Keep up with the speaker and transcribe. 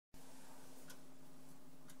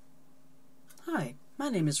My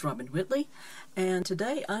name is Robin Whitley, and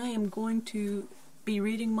today I am going to be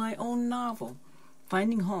reading my own novel,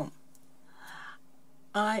 Finding Home.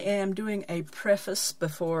 I am doing a preface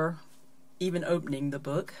before even opening the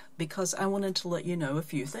book because I wanted to let you know a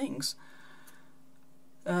few things.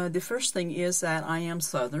 The first thing is that I am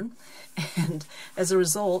Southern, and as a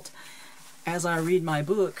result, as I read my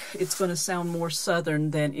book, it's going to sound more Southern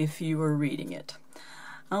than if you were reading it.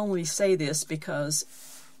 I only say this because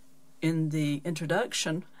in the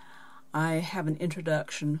introduction, I have an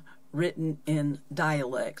introduction written in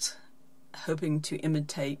dialect, hoping to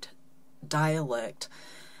imitate dialect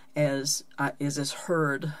as is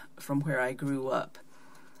heard from where I grew up.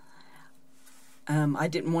 I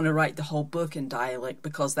didn't want to write the whole book in dialect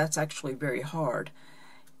because that's actually very hard.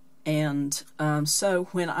 And so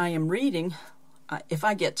when I am reading, if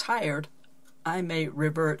I get tired, I may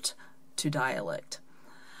revert to dialect.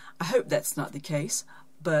 I hope that's not the case,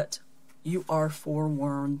 but you are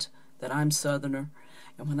forewarned that I'm Southerner,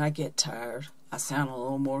 and when I get tired, I sound a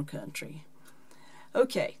little more country.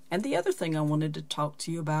 Okay, and the other thing I wanted to talk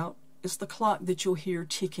to you about is the clock that you'll hear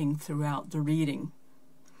ticking throughout the reading.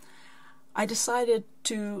 I decided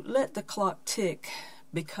to let the clock tick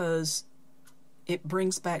because it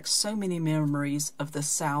brings back so many memories of the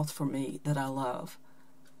South for me that I love.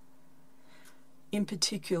 In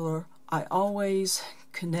particular, I always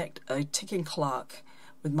connect a ticking clock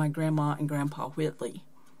with my grandma and grandpa Whitley.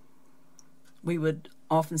 We would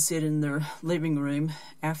often sit in their living room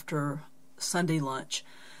after Sunday lunch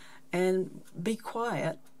and be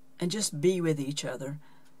quiet and just be with each other.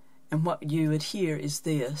 And what you would hear is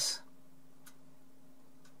this.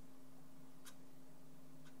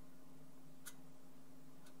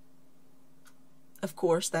 Of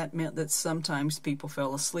course, that meant that sometimes people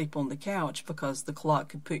fell asleep on the couch because the clock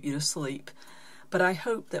could put you to sleep. But I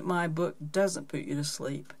hope that my book doesn't put you to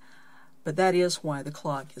sleep. But that is why the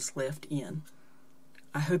clock is left in.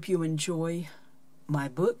 I hope you enjoy my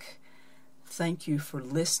book. Thank you for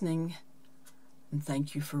listening, and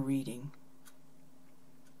thank you for reading.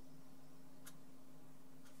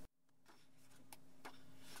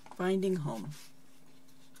 Finding Home,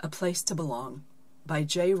 A Place to Belong, by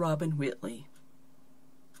J. Robin Whitley,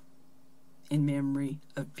 in memory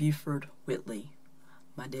of Buford Whitley,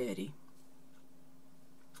 my daddy.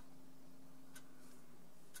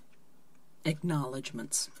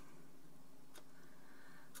 Acknowledgements.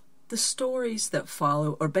 The stories that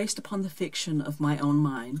follow are based upon the fiction of my own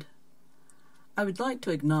mind. I would like to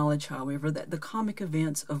acknowledge, however, that the comic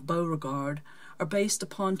events of Beauregard are based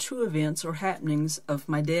upon true events or happenings of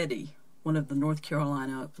my daddy, one of the North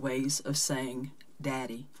Carolina ways of saying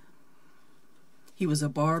daddy. He was a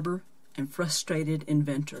barber and frustrated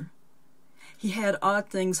inventor. He had odd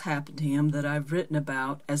things happen to him that I've written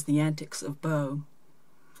about as the antics of Beau.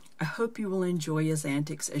 I hope you will enjoy his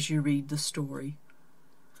antics as you read the story.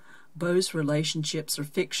 Beau's relationships are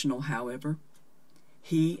fictional, however.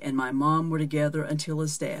 He and my mom were together until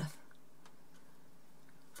his death.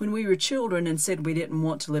 When we were children and said we didn't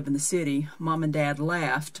want to live in the city, Mom and Dad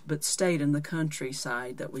laughed but stayed in the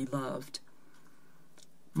countryside that we loved.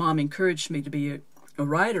 Mom encouraged me to be a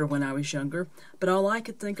writer when I was younger, but all I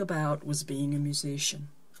could think about was being a musician.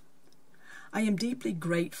 I am deeply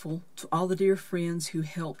grateful to all the dear friends who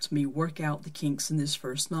helped me work out the kinks in this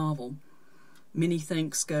first novel. Many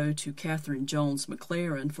thanks go to Catherine Jones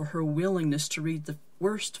McLaren for her willingness to read the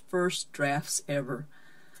worst first drafts ever.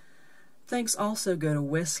 Thanks also go to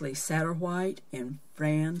Wesley Satterwhite and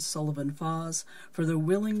Fran Sullivan Foz for their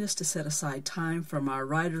willingness to set aside time from our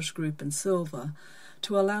writers group in Silva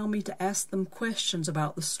to allow me to ask them questions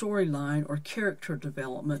about the storyline or character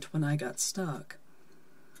development when I got stuck.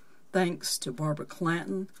 Thanks to Barbara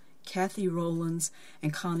Clanton, Kathy Rowlands,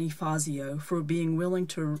 and Connie Fazio for being willing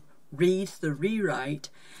to read the rewrite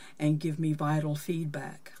and give me vital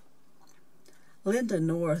feedback. Linda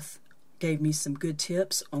North gave me some good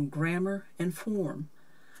tips on grammar and form.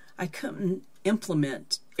 I couldn't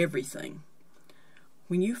implement everything.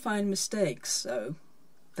 When you find mistakes, though,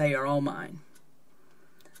 they are all mine.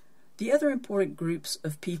 The other important groups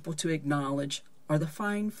of people to acknowledge are the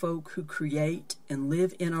fine folk who create and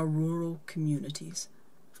live in our rural communities.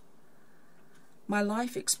 My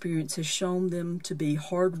life experience has shown them to be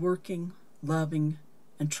hardworking, loving,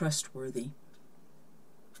 and trustworthy.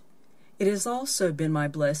 It has also been my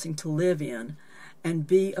blessing to live in and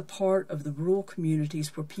be a part of the rural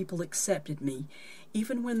communities where people accepted me,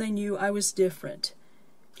 even when they knew I was different,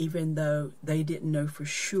 even though they didn't know for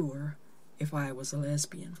sure if I was a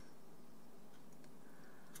lesbian.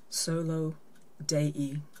 Solo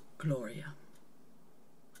Dei Gloria.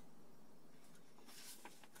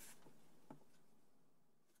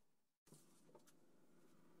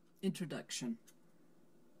 Introduction.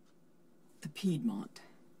 The Piedmont.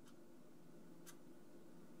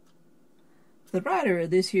 The writer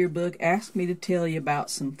of this here book asked me to tell you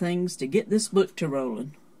about some things to get this book to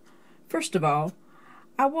rolling. First of all,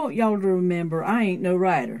 I want y'all to remember I ain't no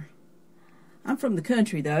writer. I'm from the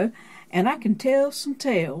country, though, and I can tell some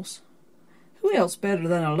tales. Who else better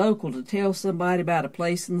than a local to tell somebody about a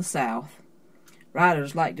place in the South?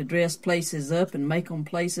 Writers like to dress places up and make 'em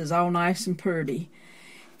places all nice and purty.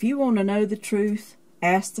 If you want to know the truth,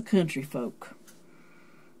 ask the country folk.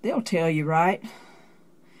 They'll tell you right.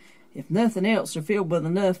 If nothing else, they're filled with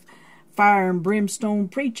enough fire and brimstone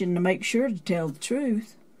preaching to make sure to tell the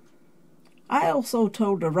truth. I also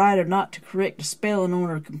told the writer not to correct a spelling on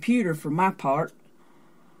her computer for my part.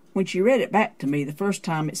 When she read it back to me the first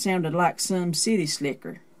time, it sounded like some city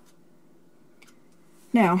slicker.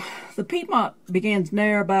 Now, the Piedmont begins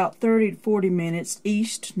near about 30 to 40 minutes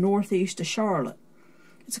northeast of Charlotte.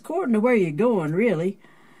 It's according to where you're going, really.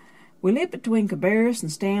 We live between Cabarrus and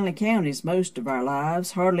Stanley counties most of our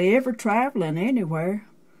lives, hardly ever traveling anywhere.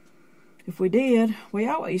 If we did, we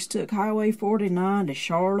always took Highway 49 to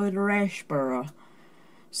Charlotte or Asheboro.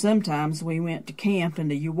 Sometimes we went to camp in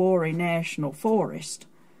the Uwharrie National Forest.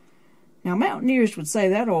 Now, mountaineers would say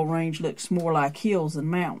that old range looks more like hills than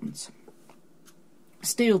mountains.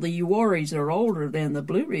 Still, the Uwharries are older than the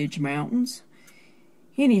Blue Ridge Mountains.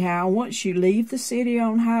 Anyhow, once you leave the city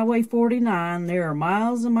on Highway 49, there are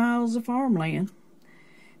miles and miles of farmland.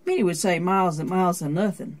 Many would say miles and miles of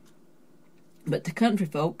nothing. But to country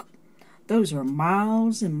folk, those are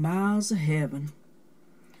miles and miles of heaven.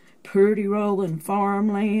 Pretty rolling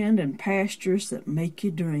farmland and pastures that make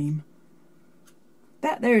you dream.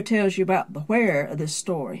 That there tells you about the where of this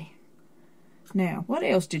story. Now, what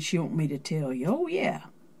else did she want me to tell you? Oh, yeah.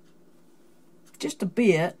 Just a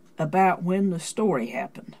bit about when the story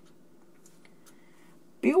happened.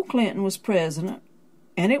 Bill Clinton was president,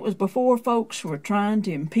 and it was before folks were trying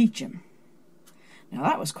to impeach him. Now,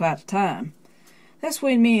 that was quite a time. That's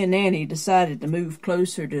when me and Nanny decided to move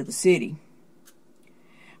closer to the city.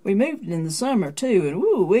 We moved in the summer, too, and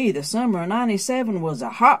woo-wee, the summer of '97 was a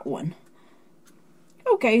hot one.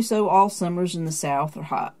 Okay, so all summers in the South are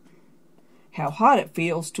hot. How hot it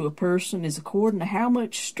feels to a person is according to how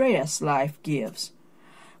much stress life gives,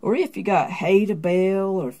 or if you got hay to bale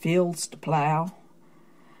or fields to plow.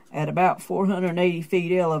 At about 480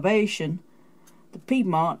 feet elevation, the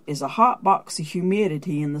Piedmont is a hot box of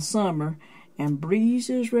humidity in the summer, and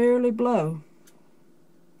breezes rarely blow.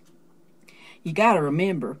 You gotta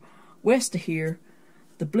remember, west of here,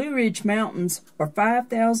 the Blue Ridge Mountains are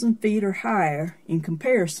 5,000 feet or higher in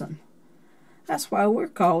comparison. That's why we're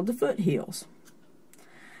called the foothills.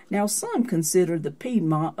 Now, some consider the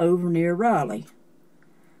Piedmont over near Raleigh,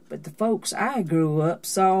 but the folks I grew up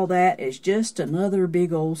saw that as just another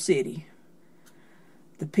big old city.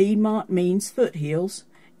 The Piedmont means foothills,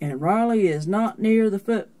 and Raleigh is not near the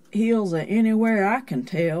foothills of anywhere I can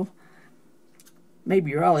tell.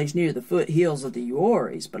 Maybe Raleigh's near the foothills of the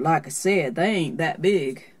Uwharries, but like I said, they ain't that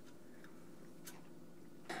big.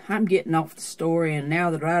 I'm getting off the story, and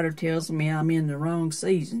now the writer tells me I'm in the wrong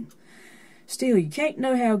season. Still, you can't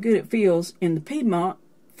know how good it feels in the Piedmont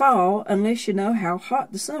fall unless you know how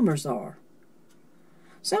hot the summers are.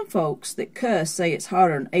 Some folks that cuss say it's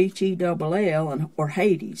hotter than HELL or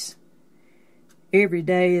Hades. Every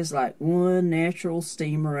day is like one natural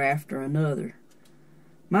steamer after another.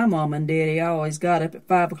 My mom and daddy always got up at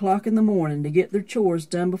 5 o'clock in the morning to get their chores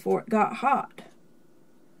done before it got hot.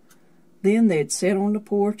 Then they'd sit on the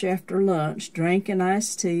porch after lunch, drinking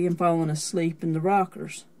iced tea and falling asleep in the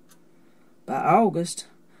rockers. By August,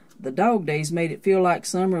 the dog days made it feel like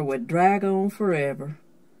summer would drag on forever.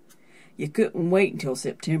 You couldn't wait until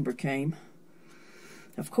September came.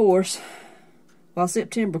 Of course, while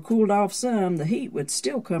September cooled off some, the heat would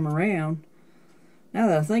still come around. Now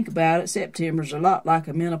that I think about it, September's a lot like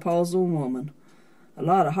a menopausal woman. A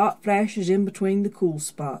lot of hot flashes in between the cool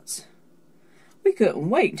spots. We couldn't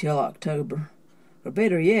wait till October, or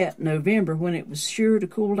better yet, November, when it was sure to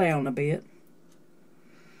cool down a bit.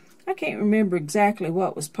 I can't remember exactly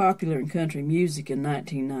what was popular in country music in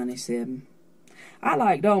 1997. I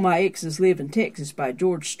liked All My Exes Live in Texas by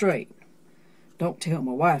George Strait. Don't tell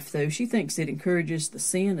my wife, though. She thinks it encourages the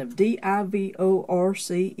sin of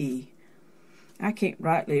divorce. I can't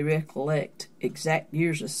rightly recollect exact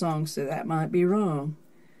years of songs, so that might be wrong.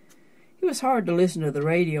 It was hard to listen to the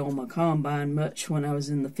radio on my combine much when I was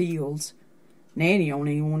in the fields. Nanny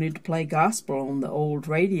only wanted to play gospel on the old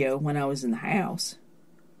radio when I was in the house.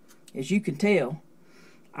 As you can tell,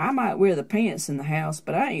 I might wear the pants in the house,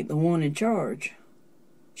 but I ain't the one in charge.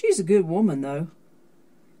 She's a good woman, though.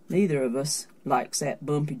 Neither of us likes that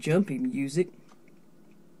bumpy-jumpy music.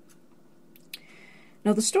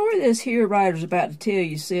 Now, the story this here writer's about to tell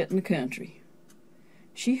you set in the country.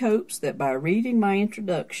 She hopes that by reading my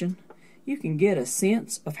introduction, you can get a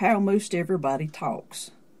sense of how most everybody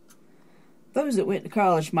talks. Those that went to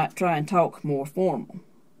college might try and talk more formal.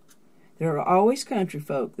 There are always country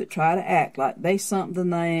folk that try to act like they something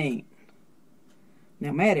they ain't.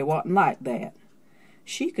 Now, Maddie wasn't like that.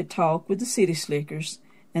 She could talk with the city slickers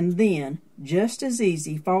and then, just as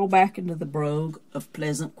easy, fall back into the brogue of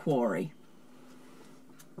Pleasant Quarry.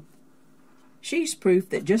 She's proof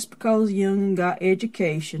that just because young and got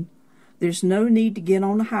education, there's no need to get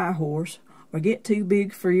on a high horse or get too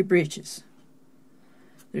big for your britches.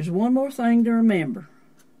 There's one more thing to remember.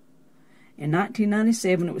 In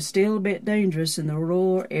 1997, it was still a bit dangerous in the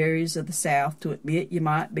rural areas of the South to admit you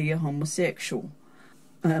might be a homosexual.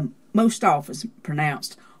 Most often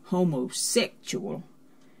pronounced homosexual.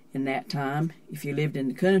 In that time, if you lived in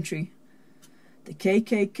the country, the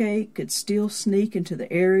KKK could still sneak into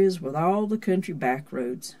the areas with all the country back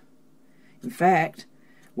roads. In fact,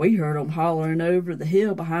 we heard 'em hollering over the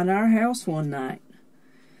hill behind our house one night.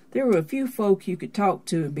 There were a few folk you could talk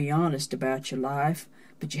to and be honest about your life,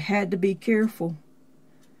 but you had to be careful.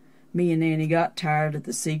 Me and Nanny got tired of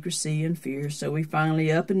the secrecy and fear, so we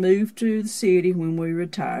finally up and moved to the city when we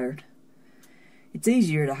retired. It's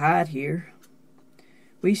easier to hide here.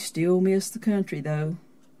 We still miss the country, though.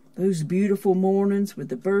 Those beautiful mornings with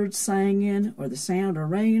the birds singing or the sound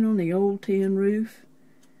of rain on the old tin roof.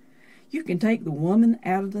 You can take the woman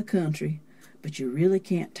out of the country, but you really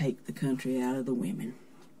can't take the country out of the women.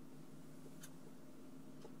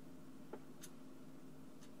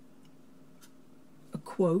 A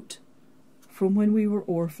quote from When We Were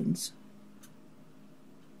Orphans.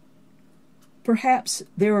 Perhaps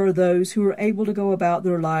there are those who are able to go about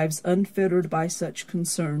their lives unfettered by such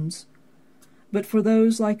concerns. But for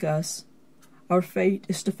those like us, our fate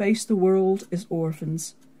is to face the world as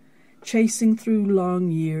orphans, chasing through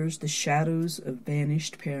long years the shadows of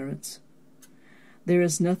vanished parents. There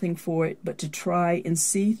is nothing for it but to try and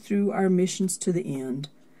see through our missions to the end,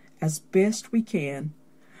 as best we can,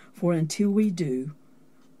 for until we do,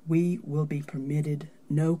 we will be permitted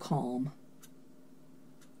no calm.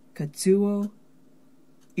 Katsuo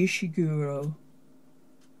Ishiguro,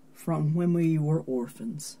 from When We Were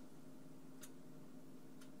Orphans.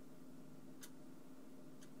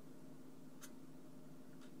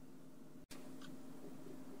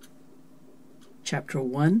 Chapter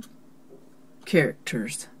 1.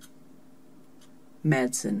 Characters.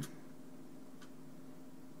 Madsen.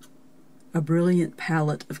 A brilliant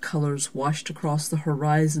palette of colors washed across the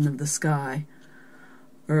horizon of the sky.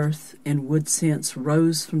 Earth and wood scents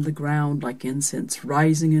rose from the ground like incense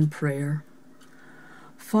rising in prayer.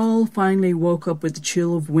 Fall finally woke up with the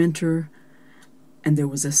chill of winter, and there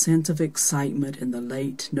was a sense of excitement in the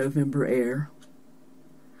late November air.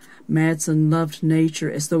 Madsen loved nature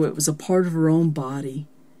as though it was a part of her own body.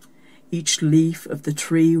 Each leaf of the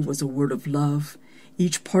tree was a word of love,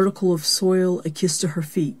 each particle of soil a kiss to her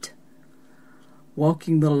feet.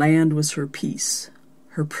 Walking the land was her peace,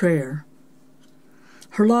 her prayer.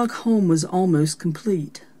 Her log home was almost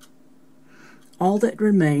complete. All that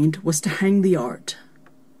remained was to hang the art.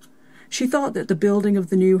 She thought that the building of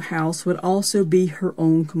the new house would also be her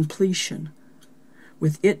own completion.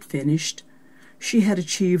 With it finished, she had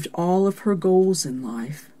achieved all of her goals in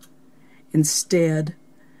life. Instead,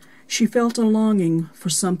 she felt a longing for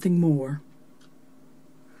something more.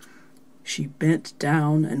 She bent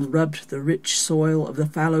down and rubbed the rich soil of the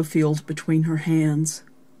fallow field between her hands.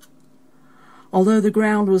 Although the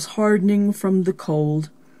ground was hardening from the cold,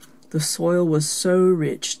 the soil was so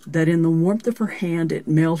rich that in the warmth of her hand it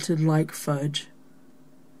melted like fudge.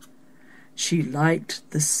 She liked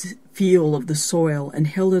the feel of the soil and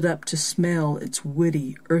held it up to smell its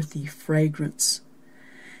woody, earthy fragrance.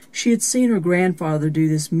 She had seen her grandfather do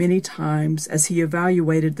this many times as he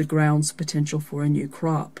evaluated the ground's potential for a new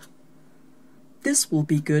crop. This will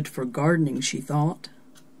be good for gardening, she thought.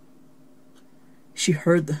 She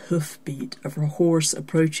heard the hoofbeat of her horse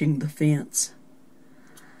approaching the fence.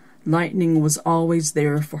 Lightning was always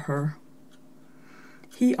there for her.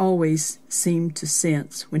 He always seemed to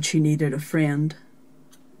sense when she needed a friend.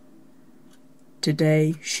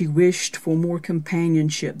 Today she wished for more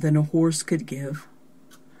companionship than a horse could give.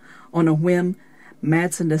 On a whim,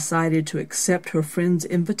 Madsen decided to accept her friend's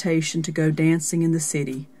invitation to go dancing in the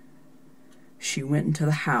city. She went into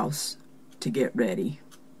the house to get ready.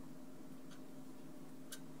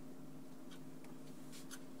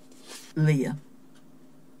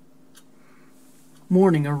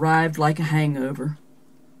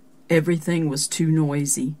 Everything was too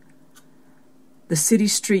noisy. The city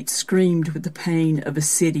streets screamed with the pain of a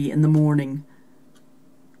city in the morning.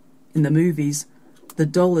 In the movies, the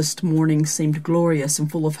dullest morning seemed glorious and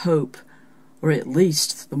full of hope, or at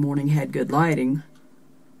least the morning had good lighting.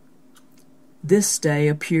 This day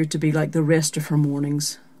appeared to be like the rest of her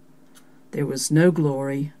mornings. There was no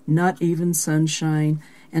glory, not even sunshine,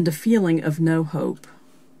 and a feeling of no hope.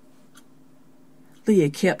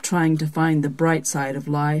 Leah kept trying to find the bright side of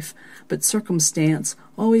life, but circumstance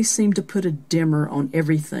always seemed to put a dimmer on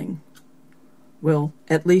everything. Well,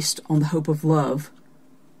 at least on the hope of love.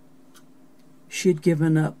 She had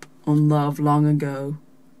given up on love long ago,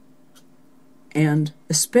 and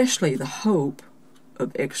especially the hope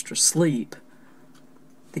of extra sleep.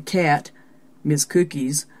 The cat, Miss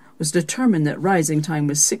Cookies, was determined that rising time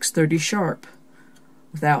was 6:30 sharp.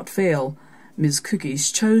 Without fail, Miss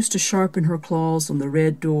Cookies chose to sharpen her claws on the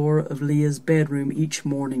red door of Leah's bedroom each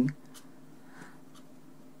morning.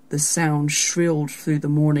 The sound shrilled through the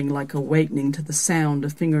morning like awakening to the sound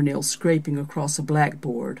of fingernails scraping across a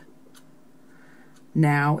blackboard.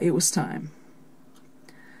 Now it was time.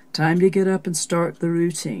 Time to get up and start the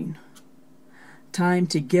routine. Time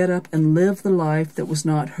to get up and live the life that was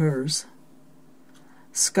not hers.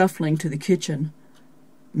 Scuffling to the kitchen,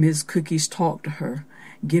 Ms. Cookies talked to her,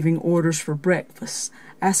 giving orders for breakfast,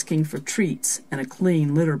 asking for treats and a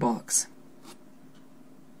clean litter box.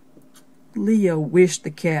 Leah wished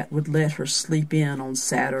the cat would let her sleep in on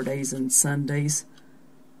Saturdays and Sundays.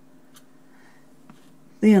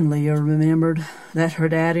 Then Leah remembered that her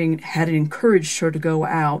daddy had encouraged her to go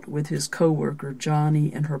out with his co-worker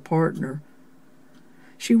Johnny and her partner.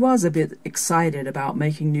 She was a bit excited about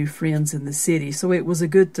making new friends in the city, so it was a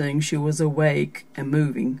good thing she was awake and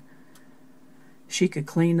moving. She could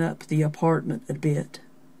clean up the apartment a bit.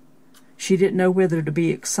 She didn't know whether to be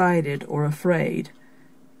excited or afraid.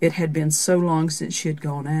 It had been so long since she had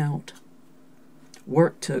gone out.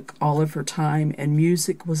 Work took all of her time, and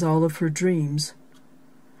music was all of her dreams.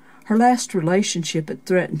 Her last relationship had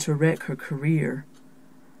threatened to wreck her career.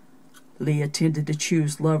 Leah tended to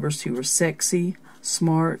choose lovers who were sexy,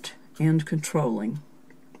 smart, and controlling.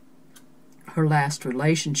 Her last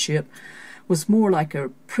relationship was more like a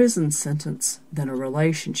prison sentence than a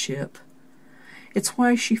relationship. It's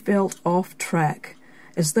why she felt off track,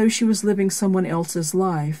 as though she was living someone else's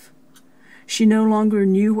life. She no longer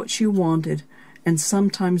knew what she wanted, and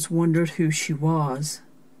sometimes wondered who she was.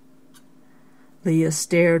 Leah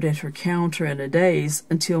stared at her counter in a daze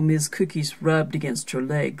until Ms. Cookies rubbed against her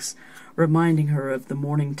legs, reminding her of the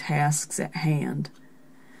morning tasks at hand.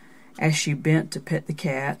 As she bent to pet the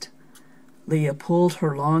cat, Leah pulled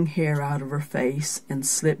her long hair out of her face and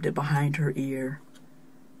slipped it behind her ear.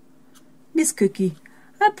 "Miss Cookie,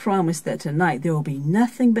 I promise that tonight there will be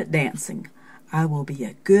nothing but dancing. I will be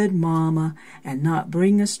a good mama and not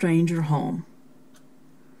bring a stranger home."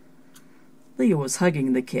 Leah was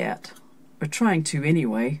hugging the cat, or trying to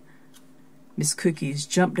anyway. Miss Cookies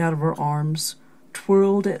jumped out of her arms,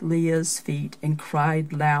 twirled at Leah's feet, and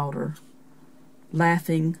cried louder.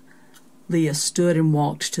 Laughing, Leah stood and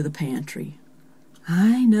walked to the pantry.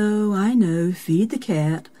 I know, feed the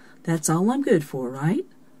cat. That's all I'm good for, right?"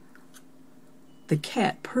 The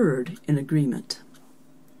cat purred in agreement.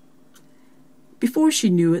 Before she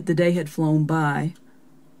knew it, the day had flown by.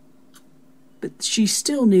 But she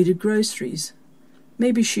still needed groceries.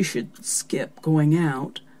 Maybe she should skip going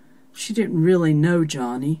out. She didn't really know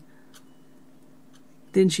Johnny.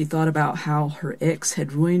 Then she thought about how her ex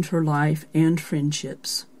had ruined her life and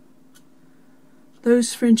friendships.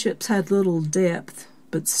 Those friendships had little depth,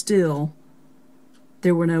 but still,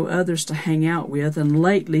 there were no others to hang out with, and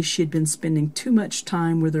lately she had been spending too much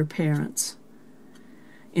time with her parents.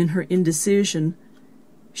 In her indecision,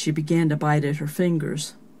 she began to bite at her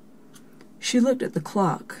fingers. She looked at the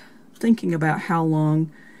clock, thinking about how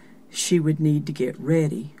long she would need to get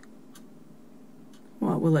ready.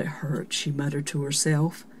 "What will it hurt?" she muttered to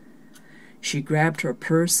herself. She grabbed her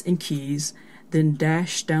purse and keys, then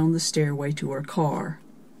dashed down the stairway to her car.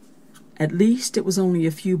 At least it was only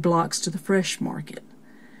a few blocks to the fresh market.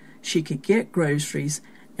 She could get groceries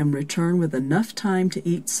and return with enough time to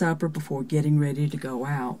eat supper before getting ready to go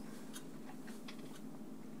out.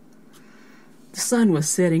 The sun was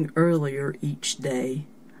setting earlier each day.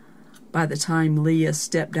 By the time Leah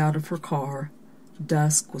stepped out of her car,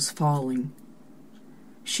 dusk was falling.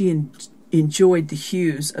 She enjoyed the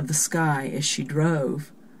hues of the sky as she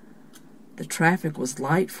drove. The traffic was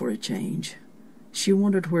light for a change. She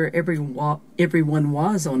wondered where everyone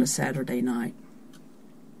was on a Saturday night.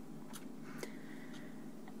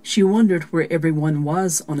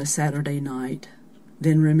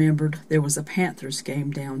 then remembered there was a Panthers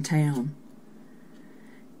game downtown.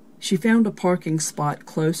 She found a parking spot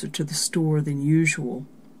closer to the store than usual.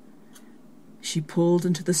 She pulled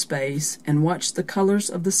into the space and watched the colors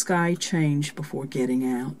of the sky change before getting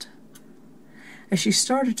out. As she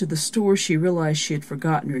started to the store, she realized she had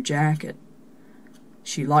forgotten her jacket.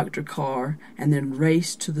 She locked her car and then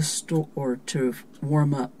raced to the store to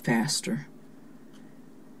warm up faster.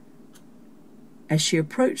 As she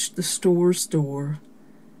approached the store's door,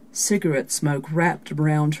 cigarette smoke wrapped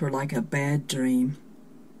around her like a bad dream.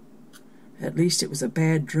 At least it was a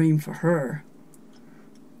bad dream for her.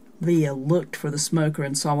 Leah looked for the smoker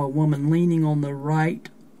and saw a woman leaning on the right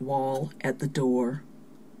wall at the door.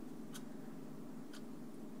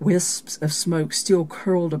 Wisps of smoke still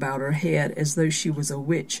curled about her head as though she was a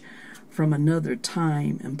witch from another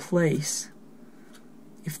time and place.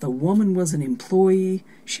 If the woman was an employee,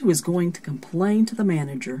 she was going to complain to the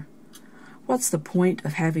manager. What's the point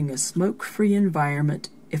of having a smoke-free environment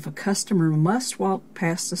if a customer must walk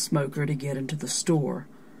past a smoker to get into the store?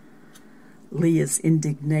 Leah's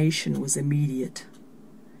indignation was immediate.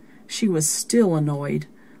 She was still annoyed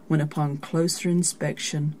when, upon closer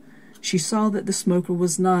inspection, she saw that the smoker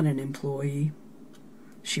was not an employee.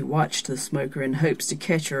 She watched the smoker in hopes to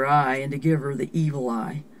catch her eye and to give her the evil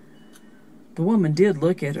eye. The woman did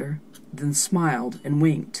look at her, then smiled and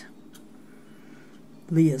winked.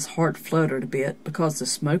 Leah's heart fluttered a bit because the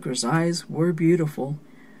smoker's eyes were beautiful,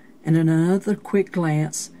 and in another quick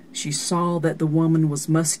glance she saw that the woman was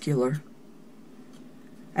muscular.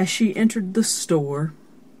 As she entered the store,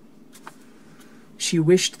 she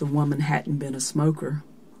wished the woman hadn't been a smoker.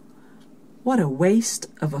 What a waste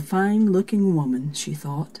of a fine-looking woman, she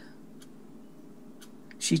thought.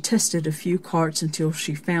 She tested a few carts until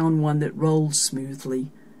she found one that rolled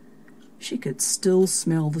smoothly. She could still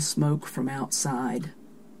smell the smoke from outside.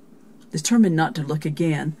 Determined not to look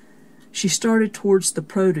again, she started towards the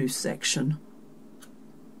produce section.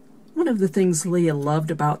 One of the things Leah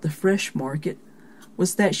loved about the fresh market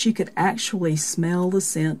was that she could actually smell the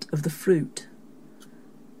scent of the fruit.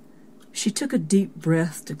 She took a deep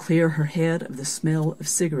breath to clear her head of the smell of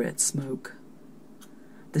cigarette smoke.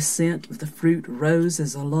 The scent of the fruit rose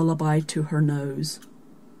as a lullaby to her nose,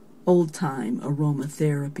 old-time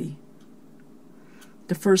aromatherapy.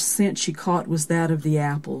 The first scent she caught was that of the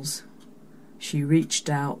apples. She reached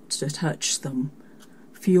out to touch them,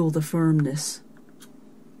 feel the firmness.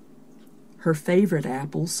 Her favorite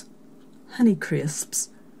apples, Honeycrisps,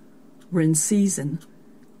 were in season,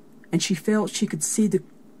 and she felt she could see the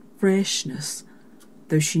freshness,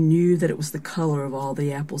 though she knew that it was the color of all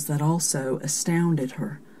the apples that also astounded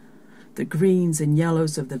her. The greens and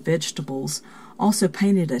yellows of the vegetables also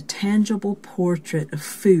painted a tangible portrait of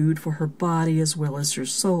food for her body as well as her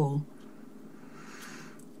soul.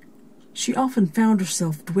 She often found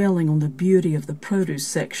herself dwelling on the beauty of the produce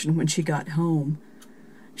section when she got home.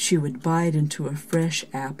 She would bite into a fresh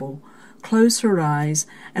apple, close her eyes,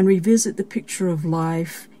 and revisit the picture of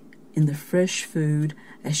life in the fresh food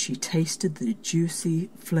as she tasted the juicy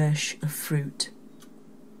flesh of fruit.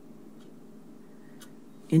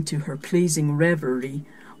 Into her pleasing reverie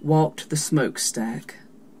walked the smokestack.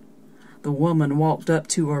 The woman walked up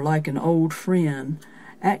to her like an old friend,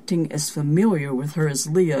 acting as familiar with her as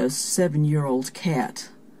Leah's 7-year-old cat.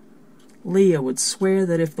 Leah would swear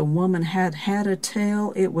that if the woman had had a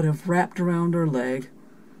tail, it would have wrapped around her leg.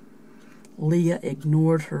 Leah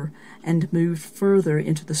ignored her and moved further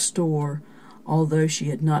into the store, although she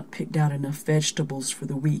had not picked out enough vegetables for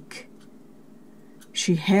the week.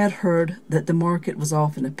 She had heard that the market was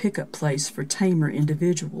often a pickup place for tamer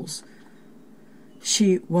individuals.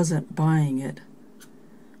 She wasn't buying it,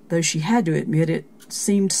 though she had to admit it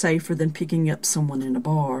seemed safer than picking up someone in a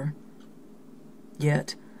bar.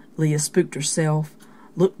 Yet, Leah spooked herself,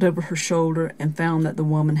 looked over her shoulder, and found that the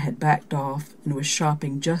woman had backed off and was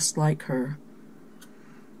shopping just like her.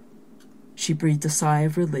 She breathed a sigh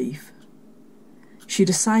of relief. She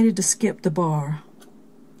decided to skip the bar.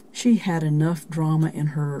 She had enough drama in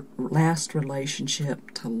her last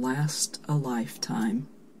relationship to last a lifetime.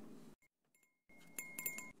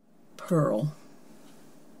 Pearl.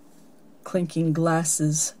 Clinking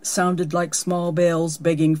glasses sounded like small bells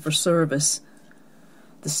begging for service.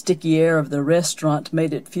 The sticky air of the restaurant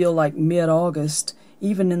made it feel like mid-August,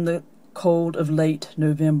 even in the cold of late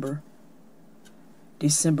November.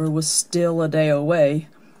 December was still a day away,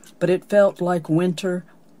 but it felt like winter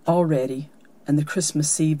already, and the Christmas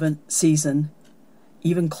season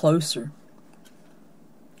even closer.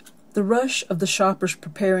 The rush of the shoppers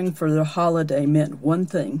preparing for their holiday meant one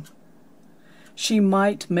thing. She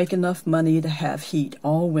might make enough money to have heat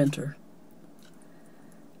all winter.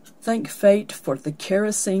 Thank fate for the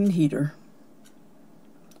kerosene heater.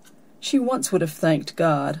 She once would have thanked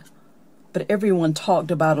God, but everyone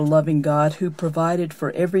talked about a loving God who provided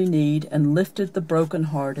for every need and lifted the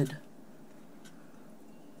broken-hearted.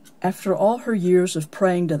 After all her years of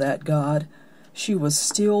praying to that God, she was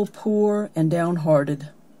still poor and downhearted.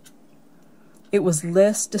 It was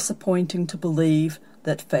less disappointing to believe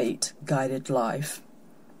that fate guided life.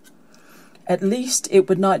 At least it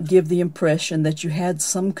would not give the impression that you had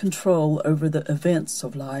some control over the events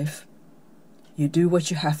of life. You do what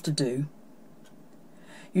you have to do.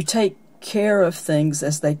 You take care of things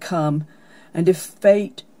as they come, and if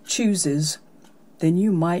fate chooses, then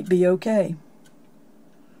you might be okay.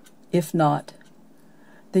 If not,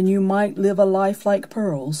 then you might live a life like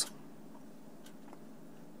Pearl's.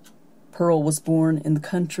 Pearl was born in the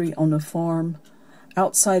country on a farm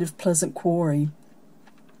outside of Pleasant Quarry.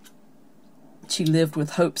 She lived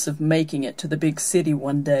with hopes of making it to the big city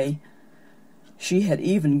one day. She had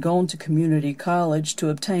even gone to community college to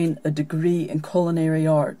obtain a degree in culinary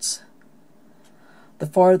arts. The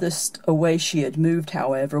farthest away she had moved,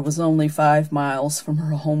 however, was only 5 miles from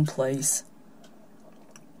her home place.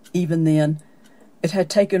 Even then, it had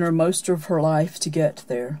taken her most of her life to get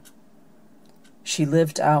there. She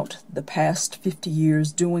lived out the past 50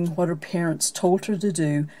 years doing what her parents told her to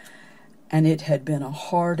do, and it had been a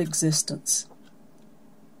hard existence.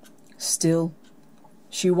 Still,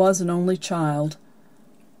 she was an only child.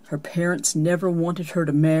 Her parents never wanted her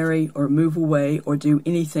to marry or move away or do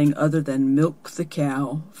anything other than milk the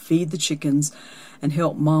cow, feed the chickens, and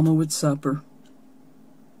help Mama with supper.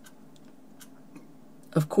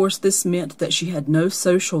 Of course, this meant that she had no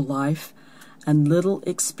social life and little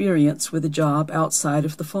experience with a job outside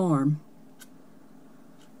of the farm.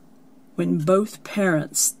 When both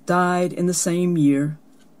parents died in the same year,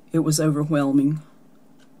 it was overwhelming.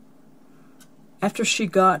 After she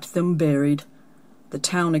got them buried, the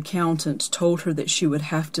town accountant told her that she would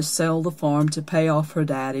have to sell the farm to pay off her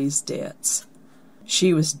daddy's debts.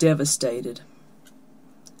 She was devastated.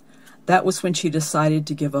 That was when she decided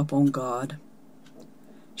to give up on God.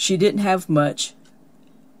 She didn't have much,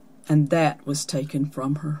 and that was taken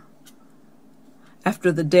from her.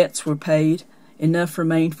 After the debts were paid, enough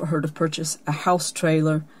remained for her to purchase a house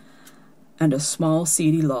trailer and a small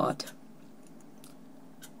seedy lot.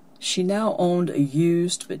 She now owned a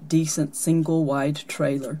used but decent single-wide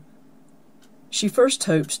trailer. She first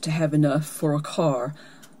hoped to have enough for a car,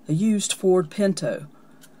 a used Ford Pinto,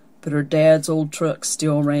 but her dad's old truck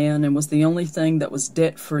still ran and was the only thing that was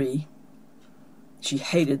debt-free. She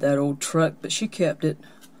hated that old truck, but she kept it.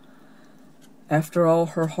 After all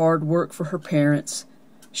her hard work for her parents,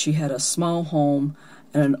 she had a small home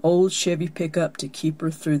and an old Chevy pickup to keep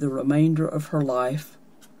her through the remainder of her life.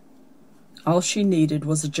 All she needed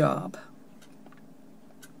was a job.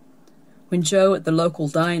 When Joe at the local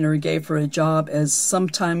diner gave her a job as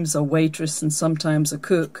sometimes a waitress and sometimes a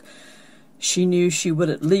cook, she knew she would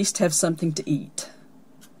at least have something to eat.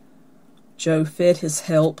 Joe fed his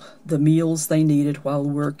help the meals they needed while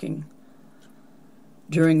working.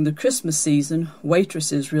 During the Christmas season,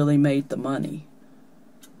 waitresses really made the money.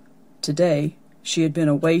 Today, she had been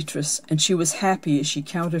a waitress, and she was happy as she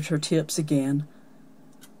counted her tips again.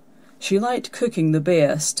 She liked cooking the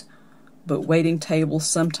best, but waiting tables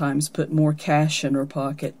sometimes put more cash in her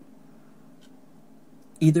pocket.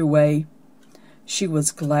 Either way, she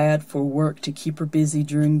was glad for work to keep her busy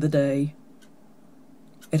during the day.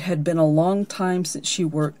 It had been a long time since she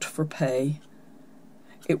worked for pay.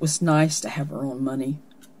 It was nice to have her own money.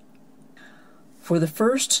 For the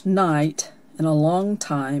first night in a long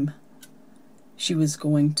time, she was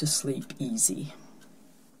going to sleep easy.